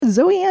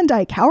Zoe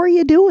Andyke. How are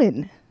you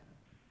doing?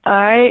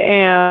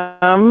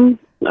 I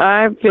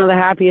feel the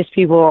happiest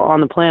people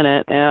on the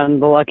planet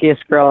and the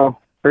luckiest girl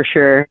for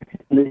sure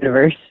in the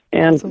universe,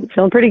 and Awesome.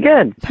 feeling pretty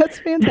good. That's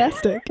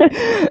fantastic.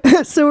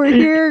 So we're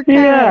here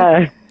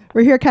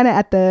kind of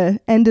at the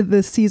end of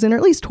the season, or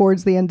at least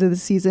towards the end of the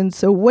season.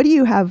 So what do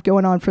you have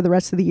going on for the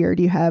rest of the year?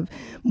 Do you have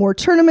more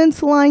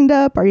tournaments lined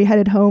up? Are you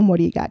headed home? What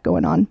do you got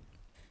going on?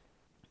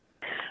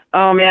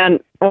 Oh man,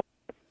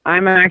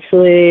 I'm at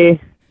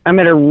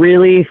a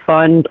really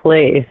fun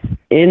place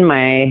in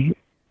my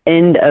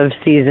end of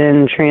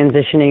season,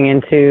 transitioning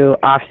into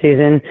off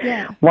season,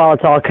 while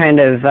it's all kind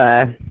of,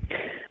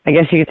 I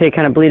guess you could say,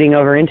 kind of bleeding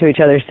over into each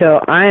other. So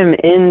I'm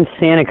in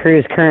Santa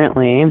Cruz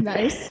currently.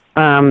 Nice.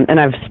 And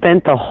I've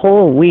spent the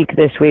whole week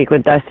this week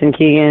with Dustin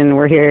Keegan.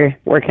 We're here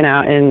working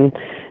out in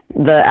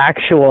the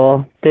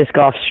actual Disc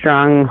Golf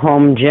Strong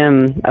home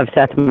gym of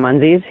Seth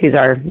Munzies. He's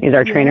our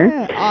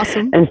trainer.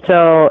 Awesome. And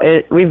so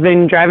we've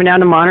been driving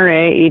down to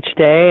Monterey each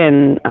day,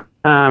 and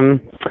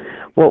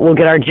we'll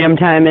get our gym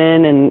time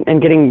in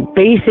and getting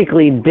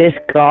basically disc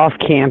golf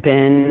camp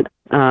in.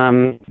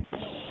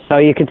 So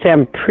you could say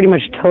I'm pretty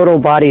much total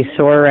body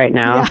sore right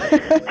now.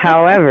 Yeah.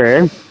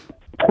 However,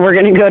 we're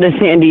going to go to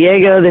San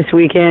Diego this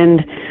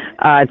weekend.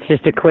 It's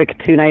just a quick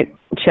 2-night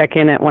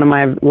check-in at one of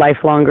my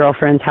lifelong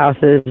girlfriend's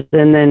houses.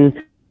 And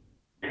then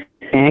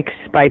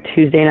by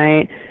Tuesday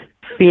night,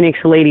 Phoenix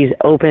Ladies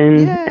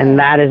Open, and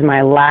that is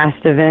my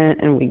last event,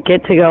 and we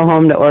get to go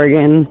home to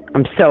Oregon.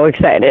 I'm so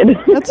excited.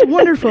 That's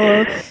wonderful.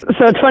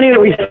 So it's funny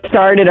that we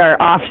started our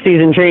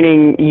off-season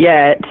training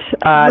yet,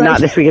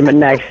 not this weekend, but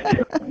next,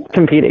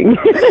 competing.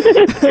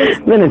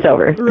 Then it's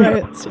over.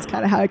 Right. It's just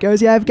kind of how it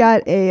goes. Yeah, I've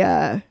got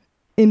a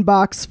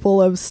inbox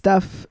full of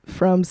stuff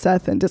from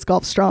Seth and Disc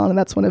Golf Strong, and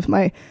that's one of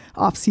my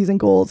off-season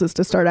goals, is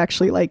to start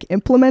actually like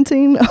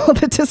implementing all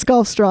the Disc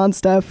Golf Strong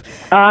stuff.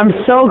 I'm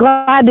so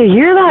glad to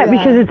hear that,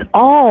 because it's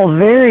all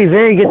very,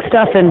 very good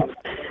stuff. And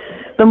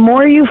the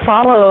more you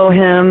follow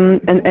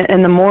him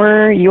and the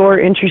more you're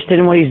interested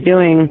in what he's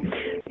doing,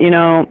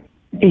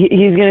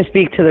 he's going to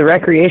speak to the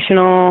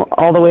recreational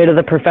all the way to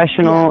the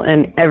professional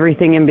and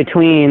everything in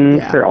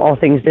between for all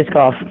things disc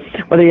golf.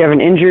 Whether you have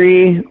an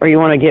injury or you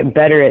want to get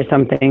better at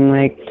something,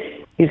 like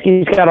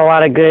he's got a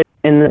lot of good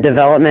in the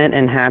development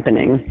and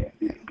happening.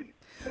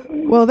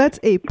 Well, that's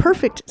a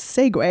perfect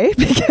segue,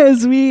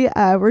 because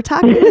we're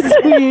talking this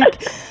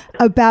week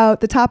about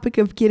the topic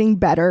of getting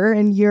better,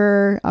 and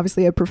you're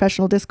obviously a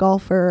professional disc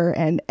golfer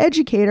and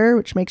educator,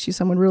 which makes you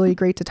someone really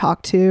great to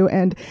talk to.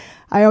 And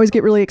I always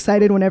get really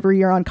excited whenever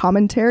you're on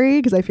commentary,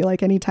 because I feel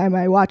like anytime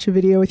I watch a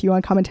video with you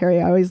on commentary,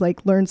 I always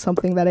learn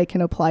something that I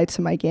can apply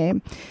to my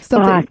game.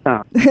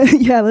 Awesome.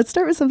 Yeah, let's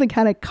start with something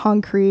kind of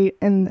concrete,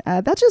 and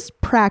that's just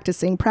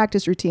practice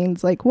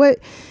routines. Like, what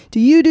do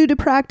you do to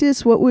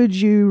practice? What would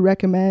you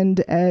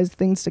recommend as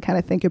things to kind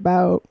of think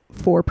about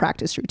for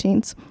practice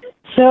routines?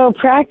 So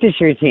practice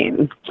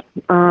routine,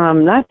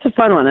 that's a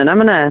fun one, and I'm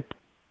gonna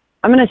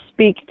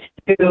speak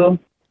to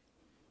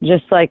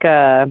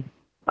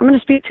I'm going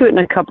to speak to it in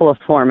a couple of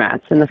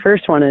formats. And the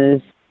first one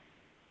is,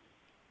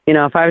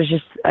 if I was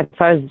just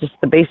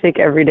the basic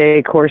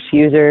everyday course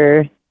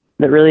user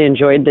that really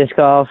enjoyed disc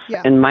golf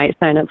and might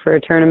sign up for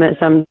a tournament,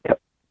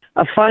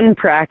 a fun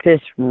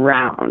practice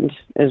round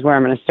is where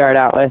I'm going to start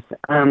out with.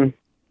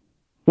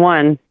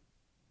 One,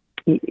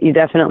 you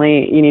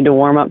need to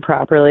warm up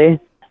properly,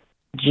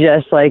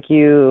 just like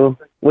you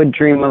would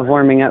dream of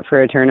warming up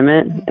for a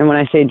tournament. And when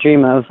I say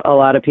dream of, a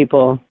lot of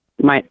people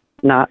might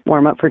not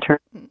warm up for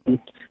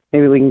tournaments.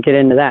 Maybe we can get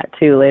into that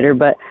too later,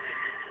 but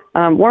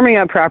warming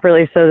up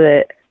properly so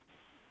that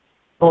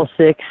hole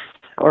 6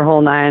 or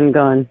hole 9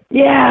 going,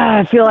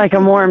 I feel like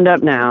I'm warmed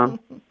up now,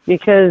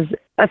 because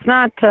that's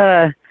not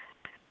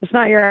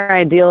your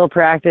ideal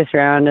practice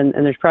round, and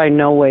there's probably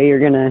no way you're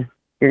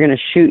gonna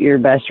shoot your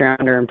best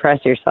round or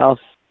impress yourself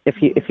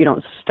if you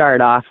don't start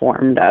off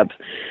warmed up.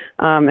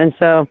 And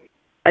so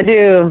I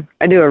do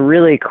a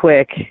really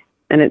quick,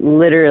 and it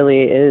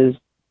literally is,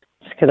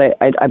 because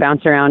I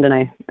bounce around and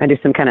I do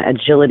some kind of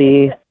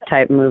agility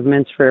type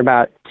movements for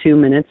about 2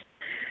 minutes,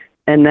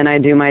 and then I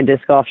do my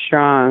Disc Golf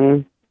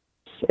Strong.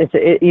 I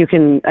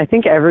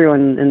think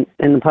everyone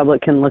in the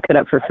public can look it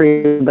up for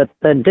free, but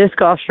the Disc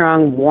Golf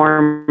Strong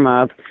warm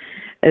up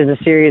is a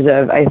series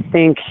of, I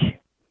think,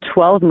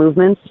 12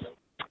 movements.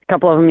 A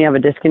couple of them you have a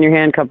disc in your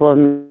hand, a couple of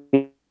them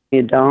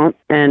you don't,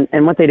 and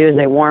what they do is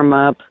they warm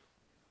up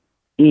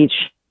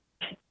each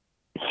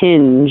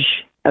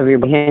hinge of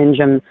your hinge.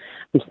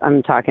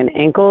 I'm talking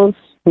ankles,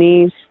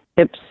 knees,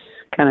 hips,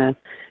 kind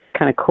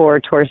of core,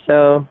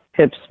 torso,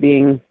 hips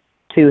being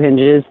 2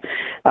 hinges,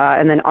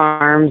 and then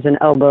arms and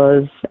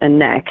elbows and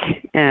neck,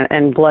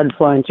 and blood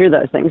flowing through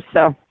those things.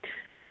 So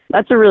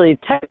that's a really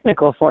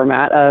technical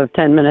format of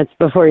 10 minutes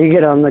before you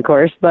get on the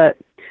course. But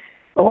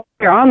while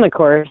you're on the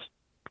course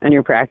and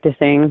you're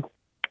practicing,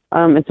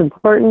 it's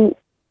important.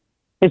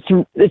 It's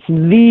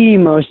the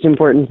most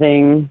important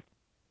thing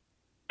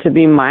to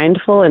be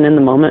mindful and in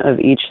the moment of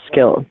each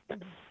skill.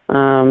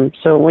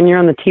 So when you're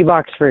on the tee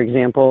box, for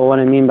example, what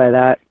I mean by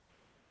that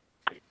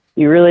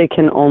you really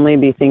can only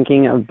be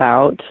thinking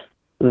about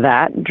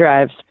that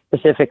drive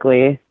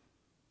specifically,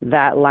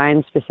 that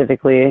line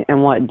specifically,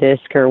 and what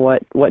disc or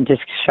what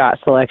disc shot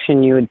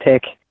selection you would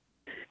pick.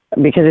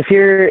 Because if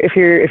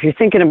you're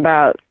thinking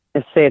about,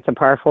 let's say it's a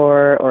par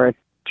 4 or a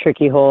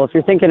tricky hole, if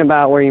you're thinking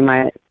about where you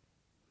might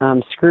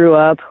screw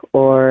up,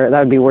 or that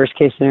would be worst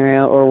case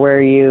scenario, or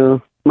where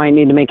you might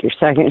need to make your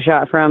second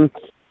shot from,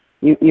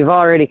 you've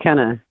already kind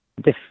of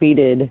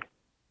defeated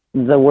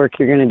the work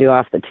you're going to do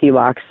off the tee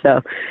box.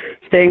 So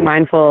staying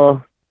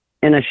mindful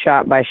in a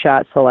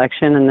shot-by-shot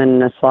selection and then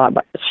in a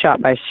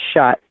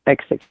shot-by-shot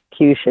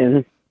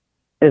execution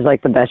is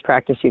like the best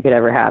practice you could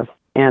ever have.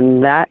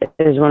 And that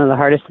is one of the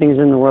hardest things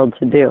in the world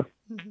to do.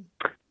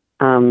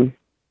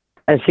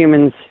 As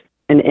humans,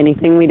 in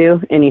anything we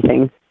do,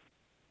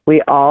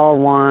 we all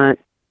want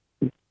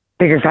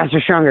bigger, faster,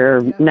 stronger,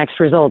 or next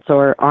results,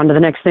 or on to the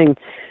next thing.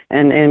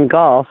 And in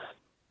golf,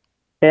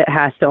 it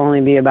has to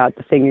only be about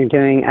the thing you're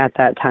doing at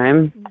that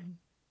time.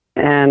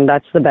 And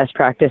that's the best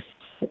practice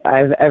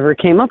I've ever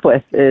came up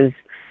with, is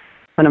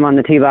when I'm on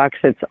the tee box,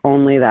 it's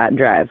only that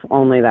drive,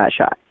 only that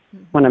shot.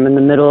 When I'm in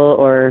the middle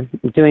or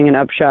doing an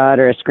upshot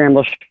or a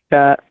scramble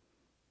shot,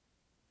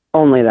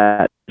 only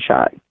that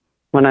shot.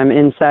 When I'm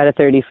inside of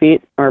 30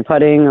 feet or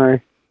putting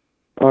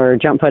or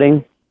jump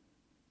putting,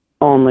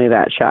 only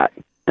that shot.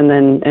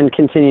 And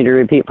continue to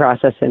repeat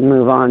process and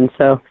move on.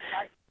 So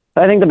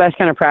I think the best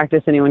kind of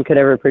practice anyone could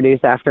ever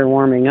produce after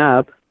warming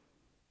up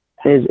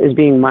is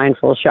being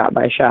mindful shot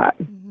by shot.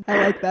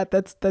 I like that.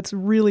 That's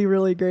really,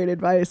 really great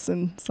advice,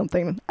 and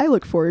something I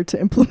look forward to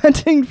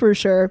implementing for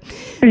sure.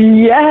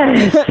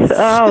 Yes.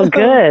 Oh,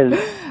 good.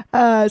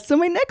 So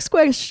my next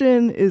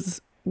question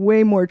is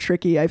way more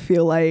tricky, I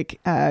feel like,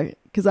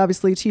 because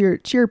obviously to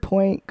your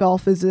point,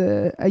 golf is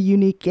a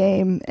unique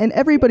game, and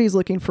everybody's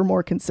looking for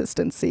more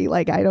consistency.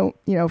 Like, I don't,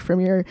 from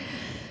your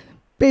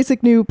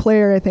basic new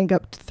player, I think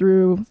up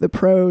through the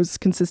pros,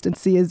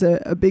 consistency is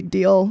a big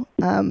deal.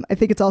 I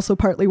think it's also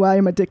partly why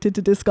I'm addicted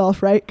to disc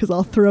golf, right? Because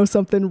I'll throw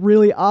something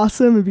really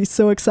awesome and be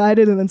so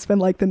excited and then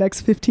spend like the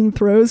next 15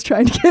 throws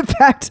trying to get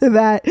back to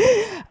that.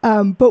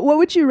 But what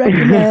would you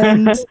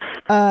recommend?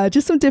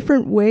 Just some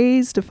different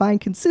ways to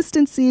find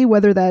consistency,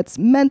 whether that's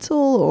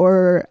mental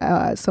or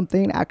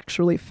something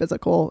actually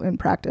physical in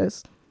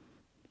practice.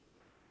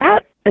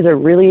 That is a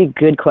really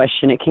good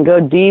question. It can go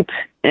deep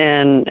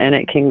and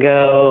it can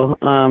go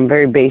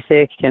very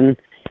basic, and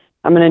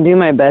I'm going to do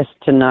my best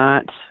to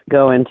not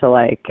go into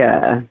like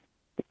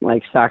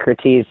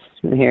Socrates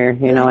here,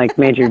 like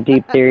major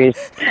deep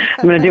theories.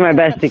 I'm going to do my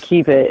best to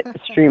keep it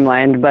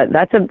streamlined, but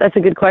that's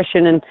a good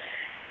question. And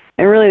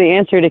really the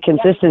answer to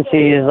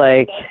consistency is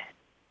like,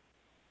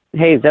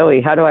 hey,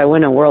 Zoe, how do I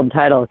win a world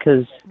title?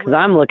 Because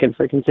I'm looking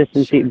for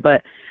consistency,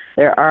 but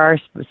there are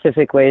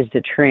specific ways to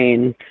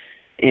train.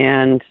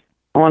 And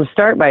I want to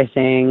start by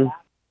saying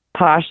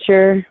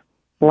posture,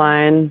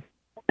 line,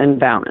 and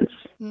balance.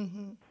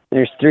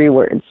 There's 3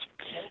 words.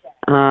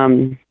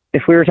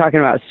 If we were talking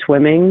about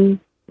swimming,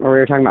 or we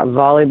were talking about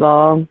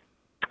volleyball,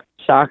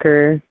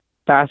 soccer,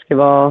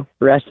 basketball,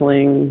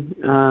 wrestling,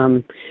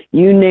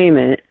 you name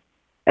it,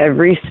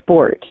 every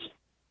sport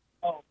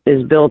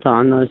is built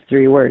on those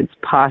 3 words: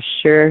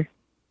 posture,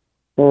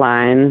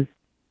 line,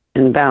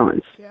 and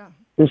balance. Yeah.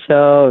 And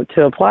so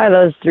to apply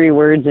those 3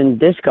 words in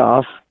disc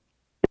golf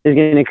is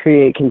going to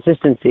create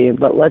consistency.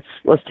 But let's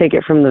take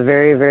it from the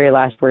very, very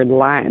last word,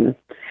 line.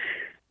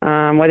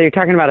 Whether you're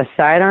talking about a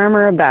sidearm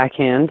or a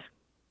backhand,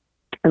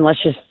 and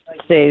let's just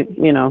say,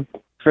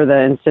 for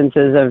the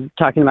instances of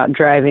talking about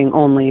driving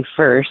only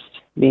first,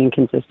 being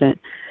consistent,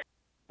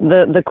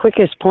 the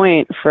quickest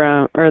point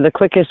the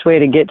quickest way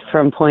to get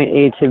from point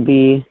A to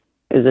B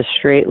is a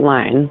straight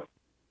line.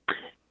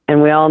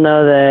 And we all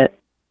know that,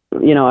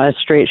 a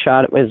straight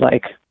shot was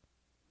like,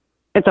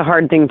 it's a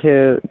hard thing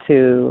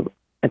to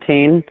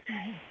attain.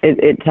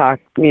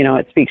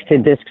 It speaks to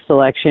disc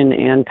selection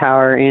and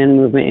power and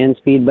movement and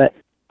speed, but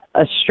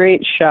a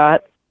straight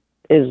shot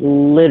is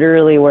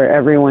literally where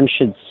everyone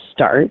should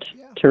start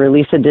to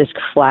release a disc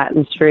flat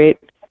and straight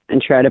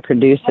and try to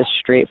produce a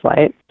straight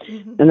flight.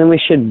 And then we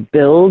should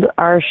build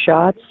our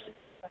shots,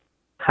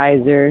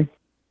 hyzer,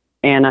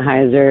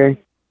 anhyzer,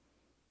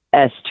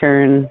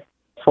 S-turn,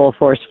 full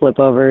force flip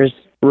overs,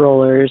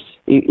 rollers,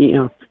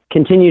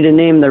 continue to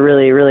name the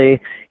really, really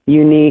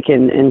unique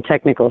and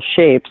technical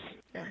shapes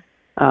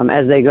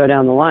as they go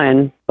down the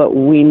line, but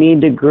we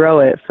need to grow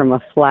it from a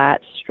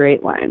flat,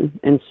 straight line.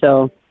 And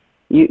so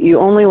you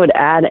only would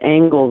add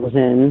angles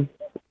in,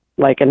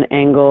 like an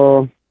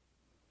angle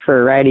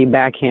for righty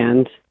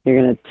backhand.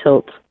 You're going to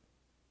tilt,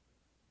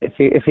 if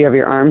you have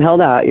your arm held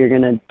out, you're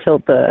going to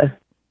tilt I'm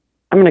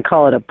going to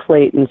call it a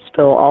plate, and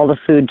spill all the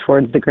food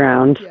towards the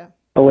ground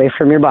away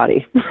from your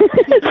body.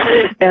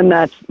 And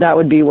that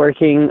would be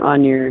working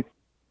on your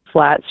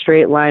flat,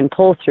 straight line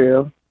pull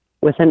through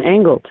with an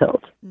angle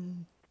tilt.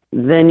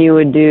 Then you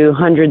would do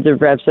hundreds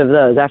of reps of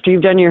those. After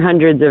you've done your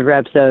hundreds of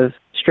reps of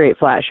straight,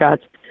 flat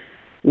shots,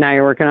 now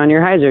you're working on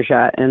your hyzer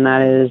shot, and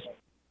that is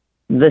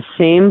the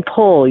same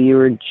pull you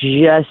were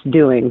just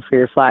doing for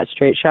your flat,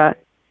 straight shot.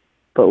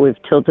 but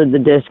we've tilted the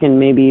disc and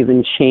maybe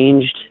even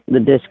changed the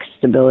disc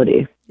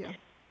stability. Yeah.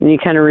 And you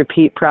kind of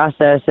repeat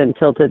process and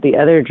tilt it the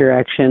other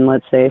direction,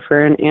 let's say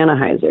for an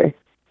Anheuser.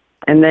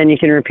 And then you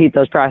can repeat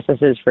those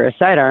processes for a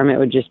sidearm. It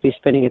would just be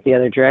spinning it the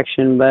other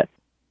direction. But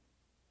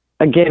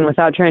again,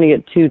 without trying to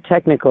get too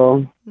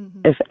technical,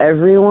 if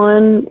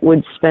everyone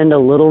would spend a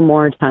little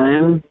more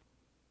time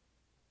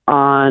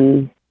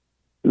on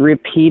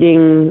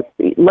repeating,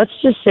 let's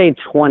just say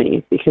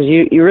 20, because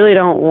you really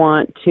don't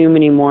want too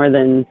many more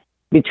than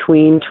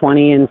between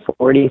 20 and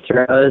 40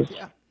 throws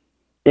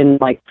in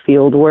like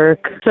field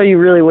work. So you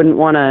really wouldn't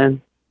want to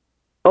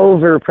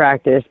over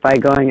practice by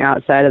going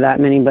outside of that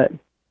many, but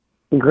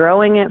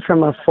growing it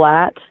from a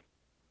flat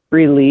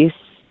release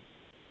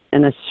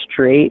and a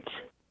straight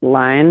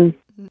line,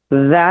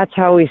 that's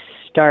how we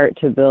start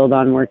to build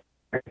on more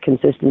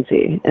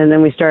consistency. And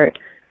then we start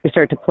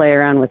to play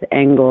around with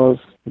angles,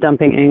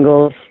 dumping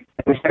angles.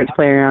 We start to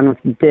play around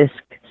with disc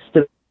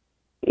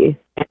stability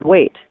and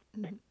weight.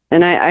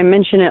 And I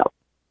mention it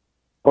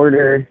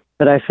order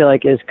that I feel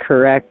like is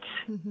correct.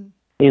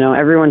 You know,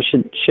 everyone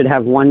should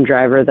have one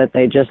driver that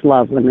they just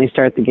love when they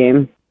start the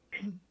game.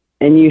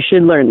 And you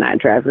should learn that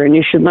driver, and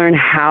you should learn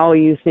how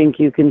you think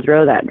you can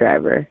throw that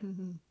driver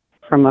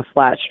from a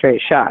flat,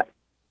 straight shot.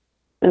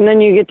 And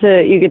then you get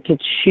to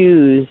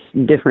choose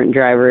different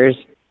drivers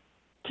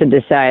to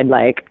decide,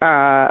 like,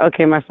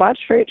 okay, my flat,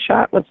 straight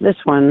shot with this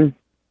one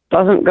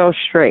doesn't go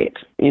straight,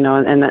 you know,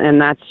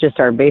 and that's just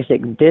our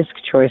basic disc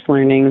choice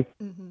learning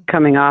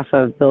coming off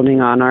of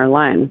building on our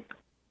line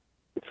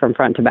from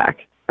front to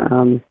back.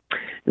 And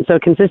so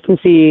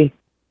consistency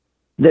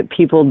that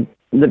people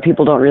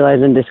don't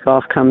realize in disc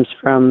golf comes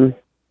from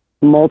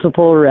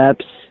multiple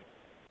reps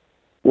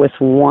with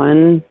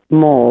one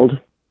mold,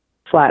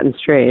 flat and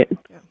straight.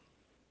 Yeah.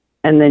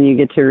 And then you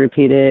get to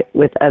repeat it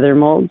with other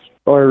molds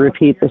or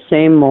repeat the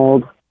same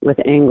mold with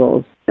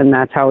angles. And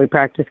that's how we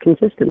practice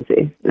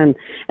consistency. And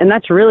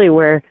that's really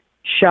where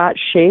shot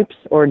shapes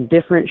or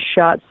different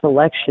shot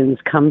selections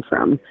come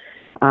from.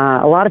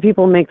 A lot of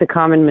people make the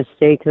common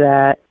mistake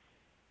that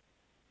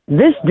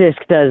this disc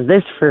does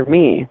this for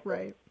me.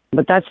 Right.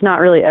 But that's not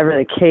really ever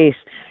the case.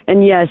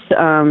 And yes,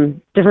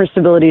 different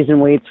stabilities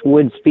and weights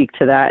would speak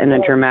to that in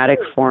a dramatic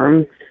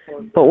form.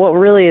 But what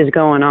really is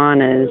going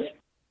on is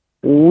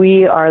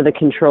we are the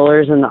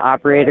controllers and the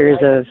operators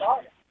of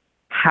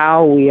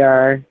how we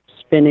are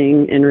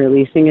spinning and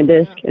releasing a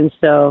disc. And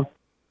so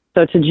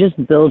to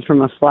just build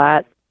from a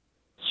flat,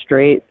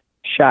 straight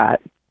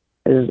shot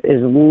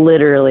is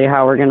literally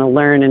how we're going to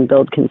learn and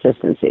build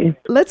consistency.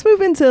 Let's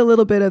move into a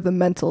little bit of the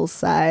mental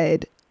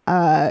side.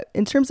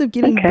 In terms of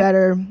getting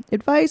better,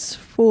 advice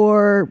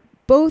for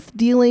both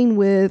dealing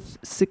with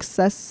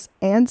success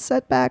and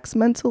setbacks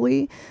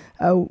mentally,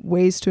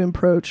 ways to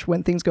approach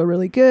when things go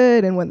really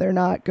good and when they're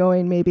not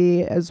going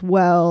maybe as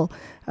well,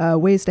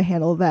 ways to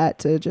handle that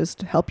to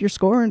just help your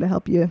score and to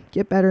help you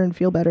get better and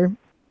feel better.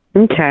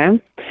 Okay.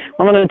 I'm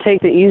going to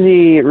take the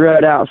easy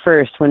road out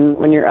first.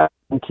 When you're up,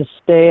 to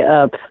stay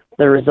up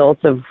the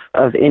results of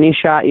any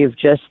shot you've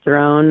just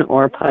thrown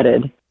or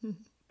putted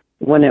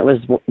when it was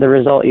the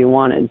result you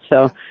wanted.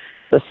 So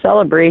the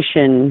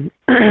celebration,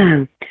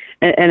 and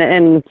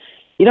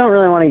you don't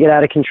really want to get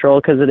out of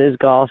control because it is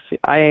golf.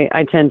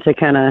 I tend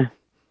to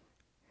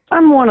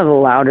I'm one of the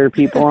louder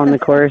people on the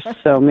course,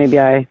 so maybe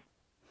I'm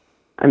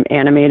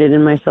animated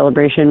in my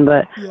celebration,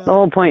 but the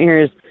whole point here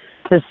is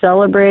to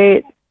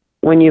celebrate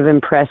when you've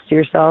impressed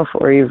yourself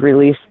or you've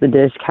released the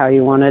disc how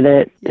you wanted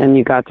it and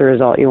you got the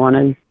result you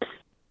wanted.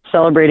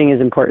 Celebrating is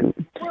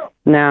important.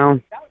 Now,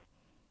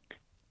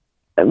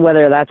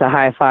 whether that's a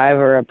high five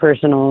or a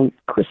personal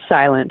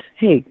silent,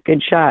 hey,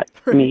 good shot,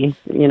 me,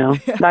 you know,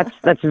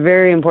 that's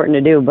very important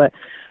to do. But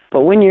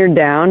when you're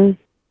down,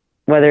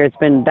 whether it's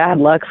been bad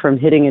luck from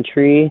hitting a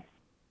tree,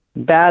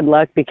 bad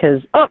luck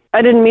because,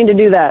 I didn't mean to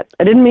do that.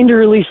 I didn't mean to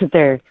release it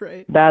there.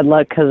 Right. Bad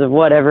luck because of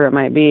whatever it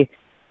might be.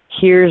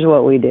 Here's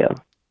what we do.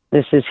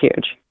 This is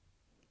huge.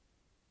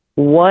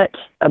 What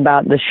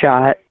about the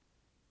shot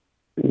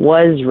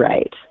was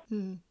right?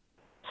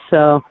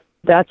 So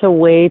that's a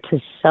way to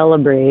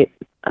celebrate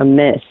a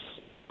miss.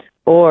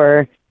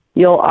 Or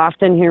you'll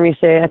often hear me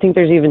say, I think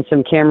there's even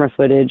some camera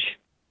footage.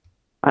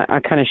 I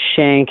kind of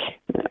shank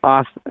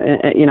off,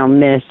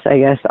 miss, I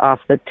guess, off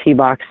the tee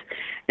box.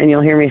 And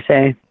you'll hear me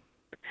say,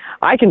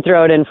 I can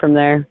throw it in from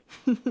there.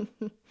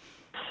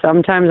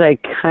 Sometimes I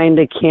kind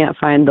of can't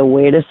find the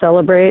way to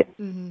celebrate.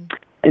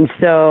 And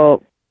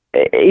so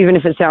even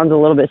if it sounds a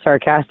little bit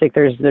sarcastic,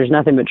 there's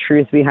nothing but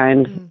truth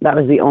behind. That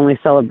was the only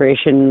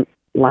celebration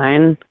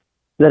line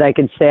that I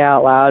could say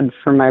out loud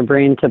for my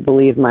brain to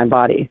believe my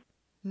body.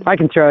 I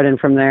can throw it in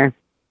from there.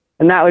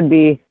 And that would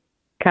be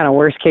kind of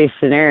worst case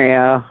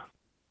scenario,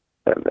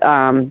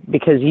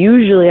 because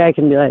usually I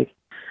can be like,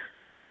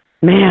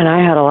 man,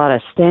 I had a lot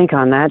of stank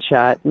on that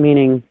shot,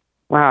 meaning,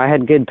 wow, I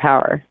had good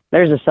power.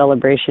 There's a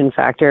celebration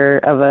factor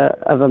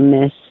of a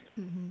miss.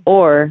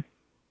 Or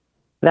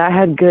that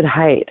had good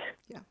height,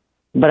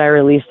 but I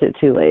released it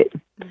too late.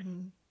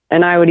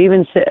 And I would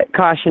even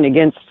caution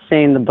against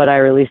saying but I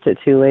released it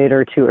too late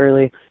or too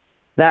early.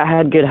 That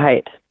had good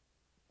height.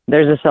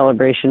 there's a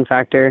celebration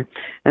factor.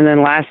 And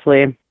then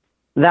lastly,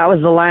 that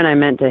was the line I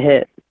meant to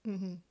hit.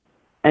 Mm-hmm.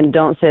 And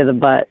don't say the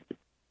but.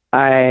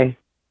 I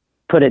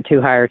put it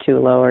too high or too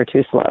low or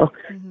too slow.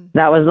 Mm-hmm.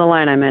 That was the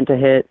line I meant to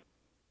hit.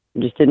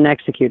 Just didn't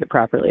execute it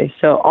properly.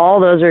 So all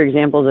those are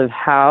examples of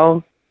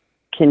how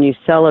can you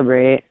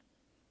celebrate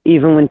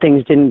even when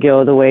things didn't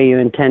go the way you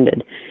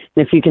intended.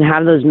 And if you can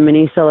have those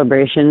mini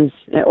celebrations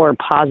or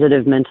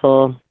positive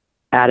mental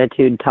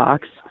attitude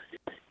talks,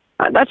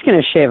 that's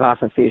going to shave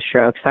off a few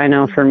strokes. I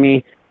know for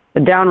me, the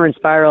downward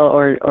spiral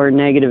or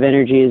negative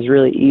energy is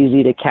really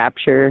easy to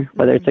capture,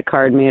 whether it's a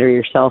card mate or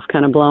yourself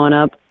kind of blowing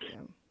up.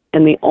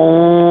 And the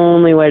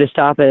only way to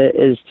stop it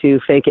is to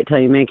fake it till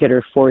you make it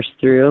or force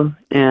through.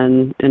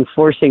 And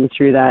forcing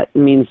through that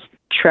means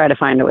try to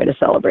find a way to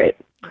celebrate.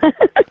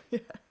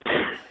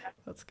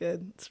 That's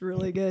good. It's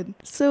really good.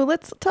 So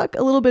let's talk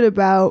a little bit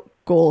about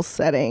goal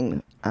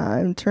setting.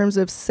 In terms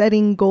of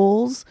setting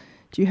goals,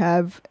 do you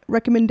have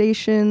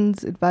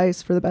recommendations,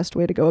 advice for the best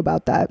way to go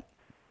about that?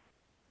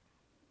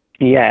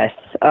 Yes.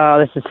 Oh,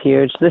 this is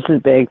huge. This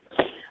is big.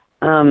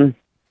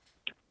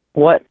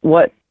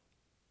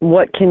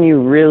 What can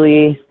you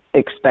really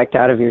expect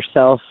out of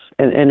yourself?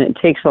 And it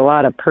takes a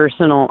lot of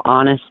personal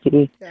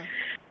honesty. Yeah.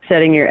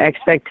 Setting your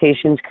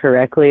expectations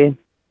correctly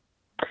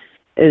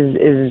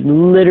is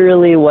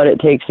literally what it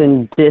takes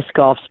in disc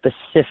golf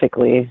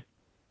specifically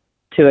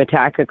to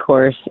attack a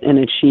course and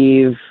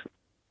achieve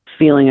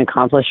feeling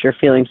accomplished or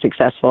feeling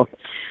successful.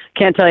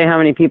 Can't tell you how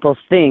many people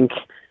think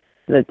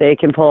that they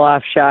can pull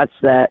off shots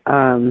that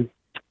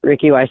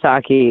Ricky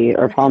Wysocki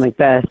or Paul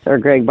Macbeth or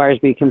Greg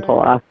Barsby can pull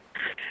off.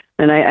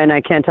 And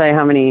I can't tell you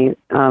how many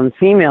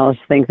females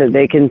think that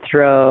they can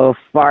throw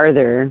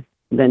farther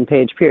than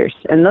Paige Pierce.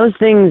 And those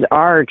things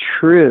are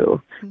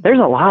true. There's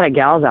a lot of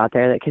gals out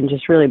there that can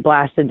just really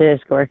blast a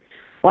disc, or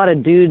a lot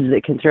of dudes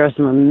that can throw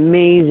some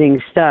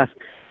amazing stuff.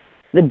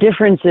 The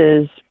difference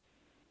is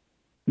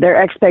their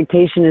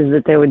expectation is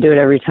that they would do it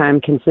every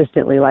time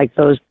consistently, like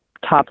those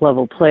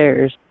top-level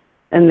players.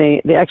 And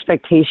the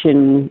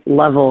expectation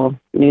level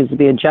needs to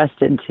be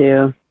adjusted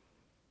to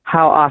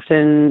how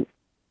often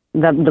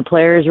the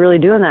player is really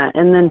doing that.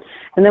 And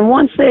then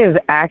once they've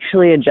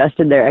actually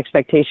adjusted their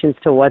expectations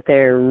to what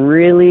they're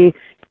really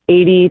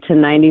 80 to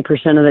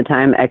 90% of the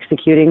time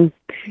executing,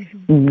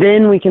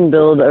 then we can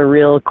build a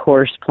real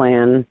course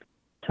plan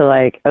to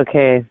like,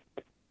 okay,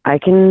 I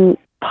can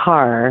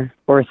par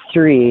or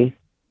 3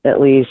 at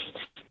least,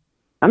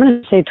 I'm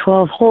going to say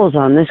 12 holes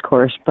on this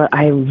course, but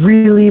I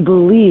really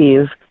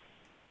believe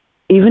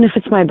even if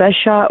it's my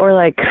best shot or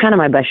like kind of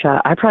my best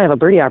shot, I probably have a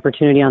birdie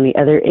opportunity on the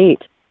other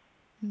 8.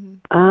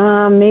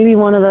 Maybe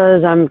one of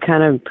those I'm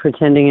kind of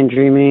pretending and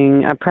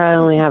dreaming. I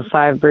probably only have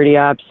 5 birdie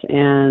ops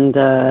and,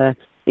 and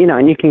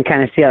you can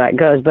kind of see how that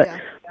goes. But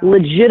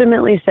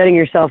legitimately setting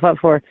yourself up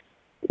for,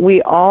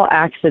 we all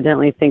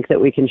accidentally think that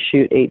we can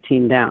shoot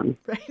 18 down.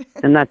 Right.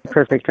 And that's the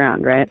perfect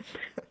round, right?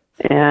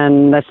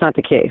 And that's not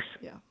the case.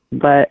 Yeah.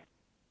 But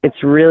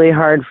it's really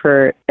hard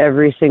for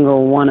every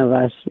single one of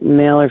us,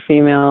 male or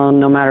female,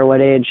 no matter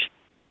what age,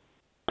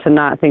 to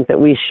not think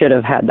that we should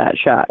have had that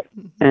shot.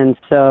 And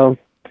so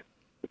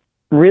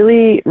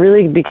really,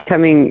 really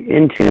becoming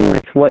in tune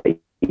with what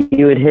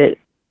you would hit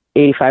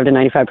 85 to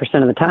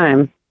 95% of the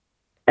time,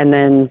 and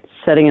then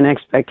setting an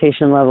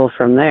expectation level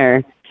from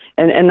there.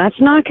 And that's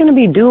not going to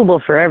be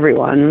doable for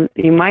everyone.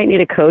 You might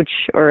need a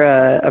coach or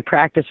a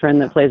practice friend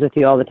that plays with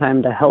you all the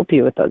time to help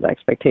you with those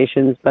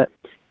expectations. But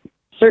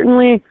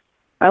certainly,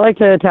 I like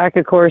to attack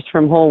a course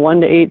from hole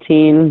 1 to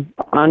 18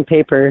 on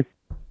paper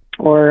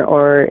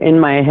or in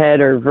my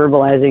head or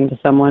verbalizing to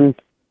someone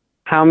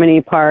how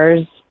many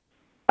pars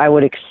I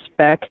would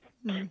expect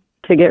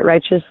to get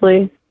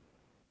righteously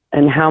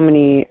and how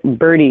many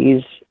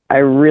birdies I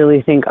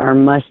really think are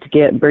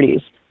must-get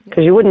birdies.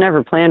 Because you would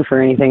never plan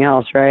for anything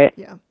else, right?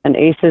 Yeah. An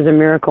ace is a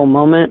miracle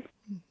moment.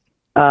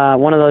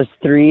 One of those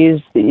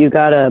 3s that you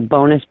got a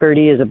bonus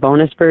birdie is a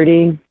bonus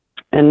birdie.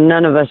 And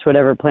none of us would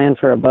ever plan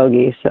for a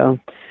bogey. So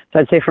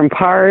I'd say from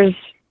pars,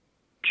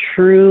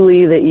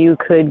 truly that you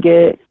could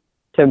get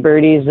to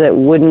birdies that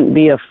wouldn't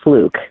be a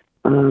fluke.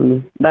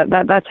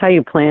 That's how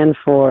you plan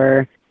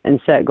for and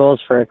set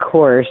goals for a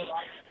course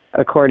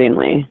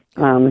accordingly.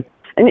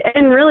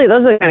 And really,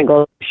 those are the kind of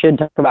goals you should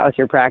talk about with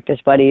your practice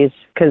buddies,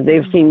 because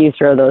they've seen you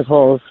throw those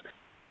holes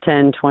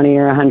 10, 20,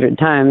 or 100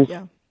 times,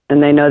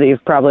 and they know that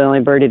you've probably only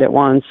birdied it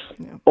once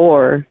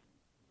or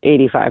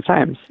 85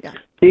 times. Yeah.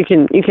 So you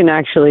can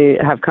actually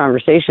have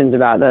conversations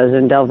about those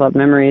and delve up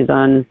memories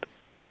on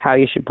how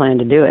you should plan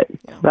to do it.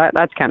 Yeah. So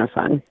that's kind of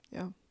fun.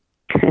 Yeah.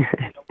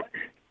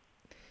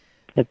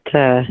 But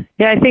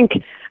I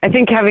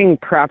think having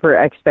proper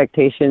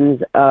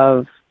expectations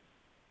of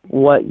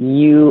what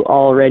you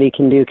already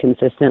can do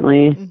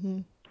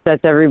consistently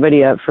sets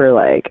everybody up for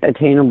like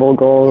attainable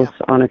goals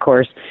on a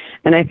course.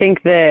 And I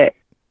think that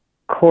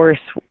course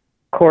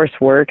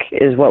work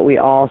is what we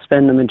all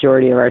spend the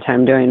majority of our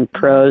time doing.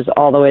 Pros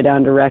all the way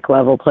down to rec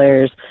level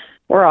players.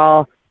 We're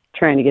all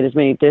trying to get as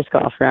many disc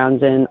golf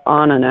rounds in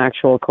on an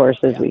actual course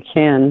as we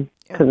can.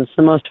 because it's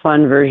the most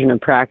fun version of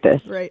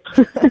practice. Right.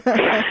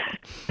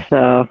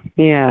 So,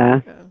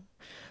 yeah.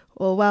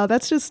 Well, wow,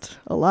 that's just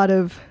a lot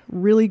of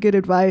really good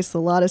advice, a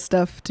lot of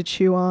stuff to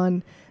chew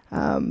on.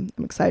 I'm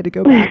excited to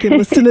go back and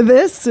listen to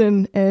this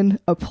and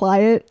apply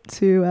it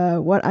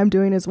to what I'm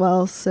doing as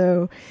well.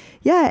 So,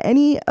 yeah,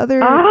 any other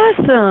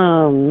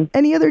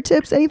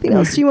tips, anything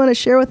else you want to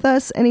share with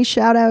us? Any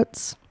shout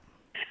outs?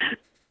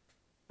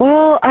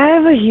 Well, I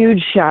have a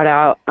huge shout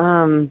out.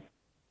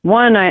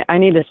 One, I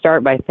need to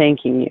start by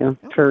thanking you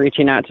for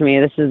reaching out to me.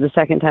 This is the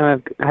second time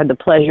I've had the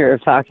pleasure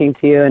of talking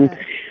to you, and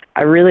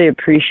I really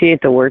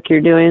appreciate the work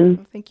you're doing.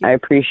 Oh, thank you. I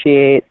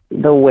appreciate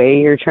the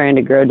way you're trying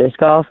to grow disc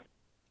golf,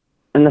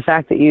 and the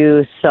fact that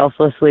you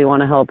selflessly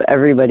want to help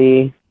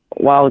everybody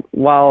while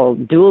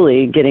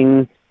dually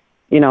getting,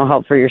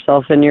 help for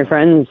yourself and your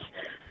friends.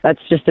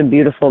 That's just a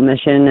beautiful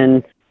mission,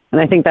 and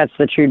I think that's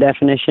the true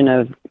definition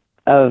of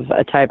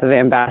a type of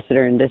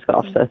ambassador in disc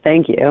golf. So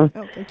thank you.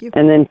 Oh, thank you.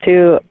 And then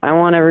 2, I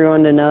want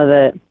everyone to know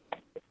that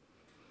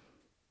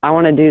I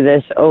want to do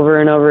this over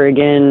and over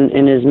again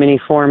in as many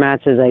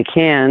formats as I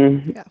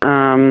can,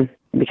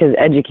 because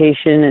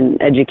education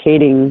and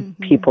educating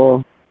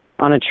people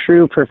on a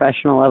true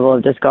professional level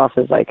of disc golf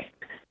is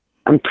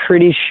I'm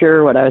pretty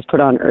sure what I was put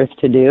on earth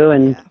to do.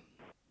 And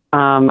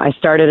I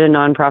started a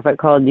nonprofit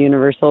called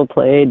Universal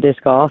Play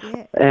Disc Golf,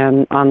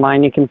 and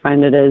online you can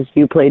find it as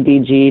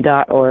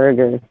youplaydg.org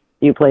or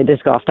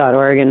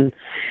youplaydiscgolf.org.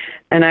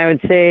 And I would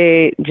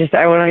say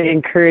I want to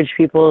encourage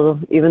people,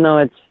 even though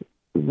it's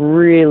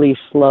really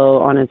slow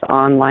on its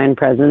online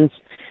presence,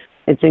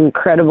 it's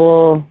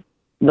incredible,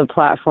 the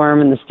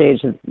platform and the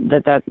stage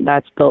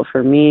that's built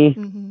for me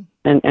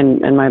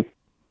and my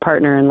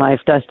partner in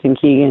life, Dustin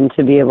Keegan,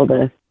 to be able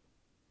to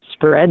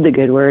spread the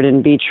good word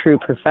and be true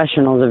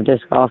professionals of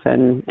disc golf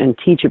and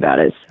teach about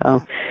it. So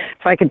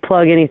if I could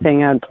plug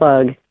anything, I'd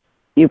plug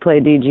You Play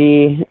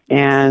DG,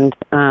 and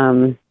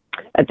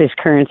at this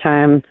current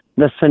time,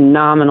 the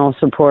phenomenal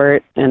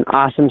support and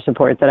awesome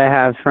support that I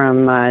have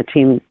from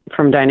team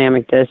from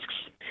Dynamic Discs.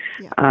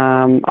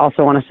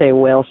 Also want to say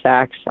Whale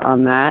Sacks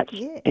on that.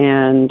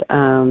 And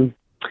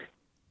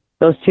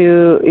those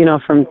two,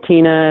 from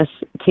Tina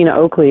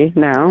Oakley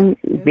now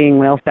being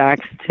Whale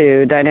Sacks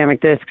to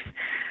Dynamic Discs,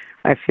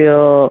 I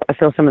feel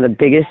some of the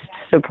biggest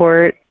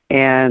support,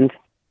 and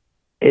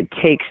it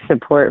takes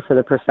support for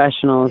the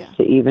professionals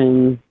to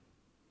even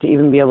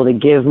be able to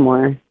give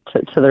more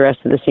to the rest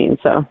of the scene.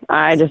 So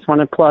I just want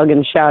to plug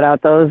and shout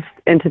out those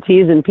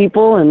entities and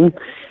people and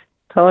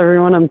tell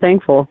everyone I'm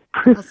thankful.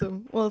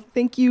 Awesome. Well,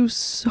 thank you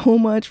so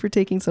much for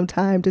taking some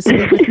time to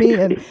speak with me.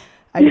 And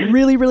I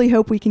really, really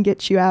hope we can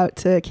get you out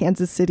to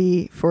Kansas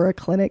City for a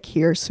clinic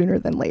here sooner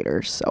than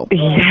later. So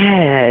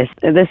yes,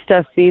 this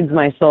stuff feeds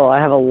my soul. I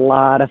have a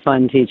lot of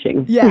fun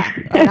teaching. Yeah,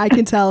 and I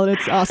can tell, and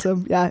it's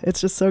awesome. Yeah,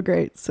 it's just so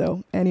great.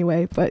 So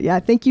anyway, but yeah,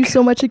 thank you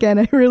so much again.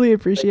 I really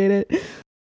appreciate it.